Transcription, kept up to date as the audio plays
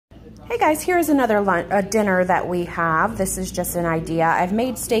Hey guys, here's another dinner that we have. This is just an idea. I've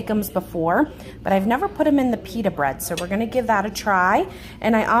made steakums before, but I've never put them in the pita bread, so we're gonna give that a try.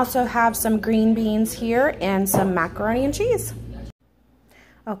 And I also have some green beans here and some macaroni and cheese.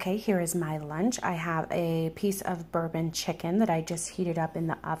 Okay, here is my lunch. I have a piece of bourbon chicken that I just heated up in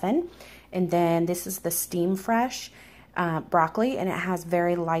the oven. And then this is the Steam Fresh broccoli, and it has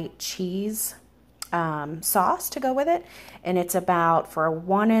very light cheese sauce to go with it, and it's about, for a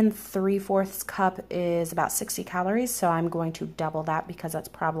 1 3/4 cup is about 60 calories, so I'm going to double that because that's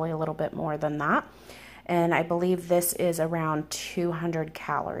probably a little bit more than that. And I believe this is around 200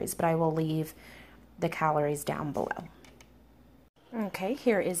 calories, but I will leave the calories down below. Okay,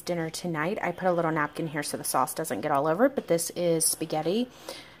 here is dinner tonight. I put a little napkin here so the sauce doesn't get all over, but this is spaghetti,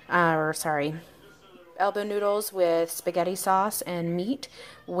 elbow noodles with spaghetti sauce and meat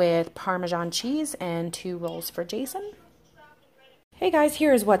with Parmesan cheese and 2 rolls for Jason. Hey guys,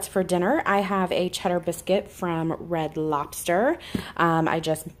 here's what's for dinner. I have a cheddar biscuit from Red Lobster. I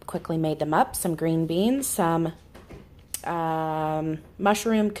just quickly made them up. Some green beans, some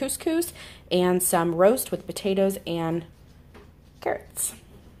mushroom couscous, and some roast with potatoes and carrots.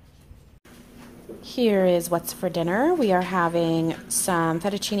 Here is what's for dinner. We are having some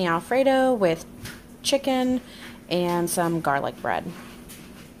fettuccine alfredo with chicken and some garlic bread.